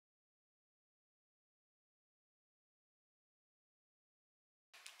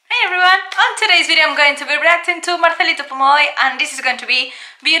Hey everyone! On today's video I'm going to be reacting to Marcelito Pomoy, and this is going to be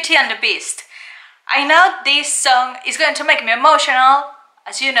Beauty and the Beast. I know this song is going to make me emotional.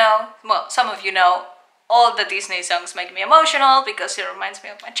 As you know, well, some of you know, all the Disney songs make me emotional because it reminds me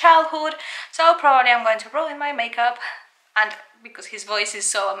of my childhood. So probably I'm going to ruin my makeup, and because his voice is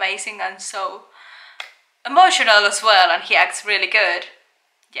so amazing and so emotional as well, and he acts really good.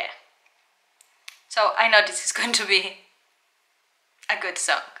 Yeah. So I know this is going to be a good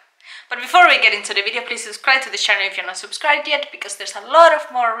song. But before we get into the video, please subscribe to the channel if you're not subscribed yet, because there's a lot of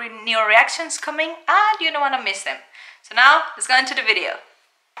more new reactions coming and you don't want to miss them. So now, let's go into the video.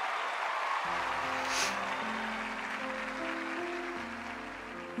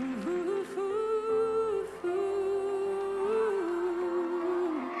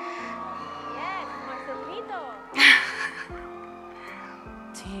 Yes, marcelito.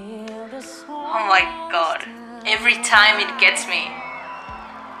 Oh my god, every time it gets me.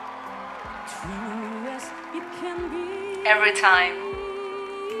 Every time.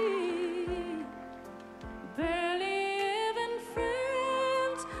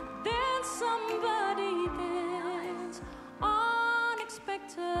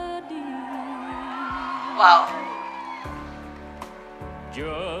 Wow.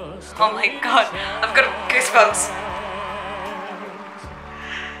 Oh my god, I've got goosebumps.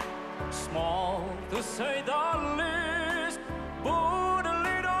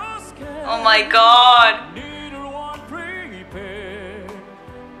 Oh my god.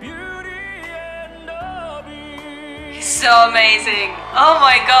 He's so amazing. Oh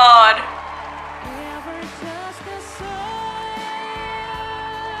my god.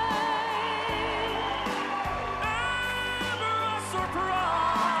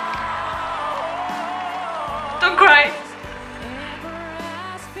 Don't cry.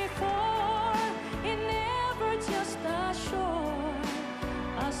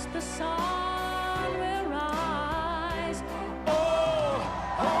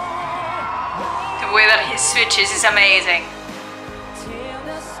 The way that he switches is amazing.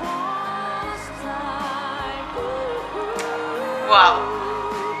 Wow.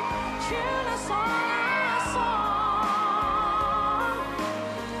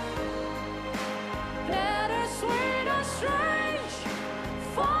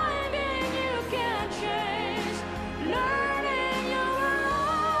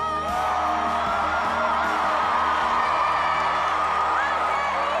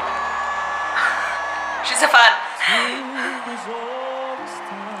 She's a fan.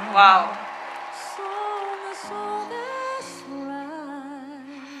 Wow.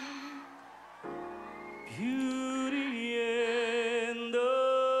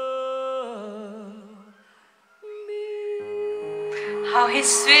 How he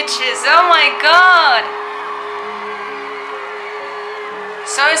switches, oh my god!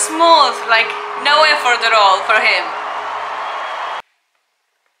 So smooth, like no effort at all for him.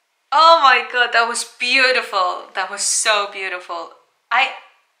 Oh my god, that was beautiful. That was so beautiful. I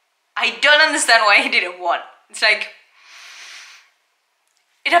don't understand why he didn't win. It's like,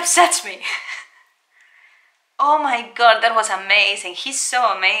 it upsets me. Oh my god, that was amazing. He's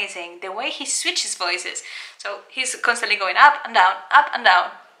so amazing. The way he switches voices. So he's constantly going up and down, up and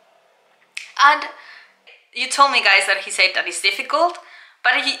down. And you told me, guys, that he said that it's difficult,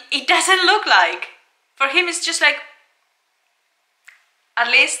 but it doesn't look like. For him, it's just like, at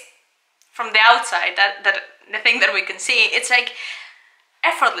least from the outside, that the thing that we can see, it's like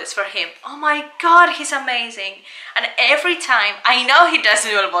effortless for him. Oh my god, he's amazing. And every time, I know he does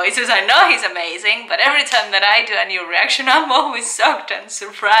dual voices, I know he's amazing, but every time that I do a new reaction, I'm always shocked and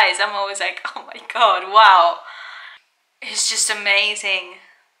surprised. I'm always like, oh my god, wow. It's just amazing.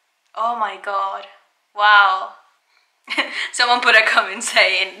 Oh my god, wow. Someone put a comment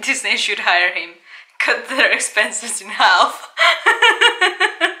saying Disney should hire him, cut their expenses in half.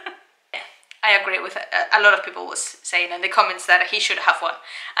 I agree with a lot of people was saying in the comments that he should have one.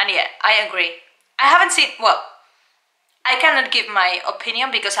 And yeah, I agree. I haven't seen, well, I cannot give my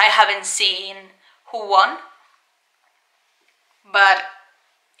opinion because I haven't seen who won. But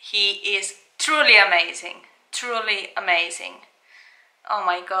he is truly amazing. Truly amazing. Oh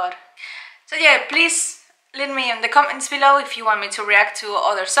my god. So yeah, please leave me in the comments below if you want me to react to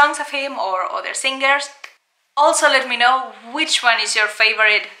other songs of him or other singers. Also let me know which one is your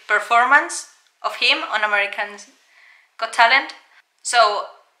favorite performance of him on American Got Talent, so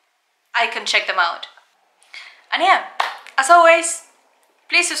I can check them out. And yeah, as always,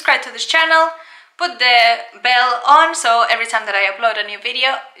 please subscribe to this channel, put the bell on so every time that I upload a new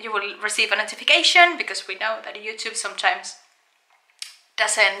video you will receive a notification, because we know that YouTube sometimes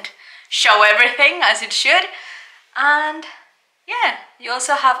doesn't show everything as it should. And yeah, you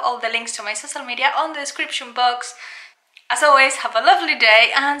also have all the links to my social media on the description box. As always, have a lovely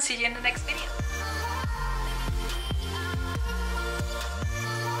day and see you in the next video.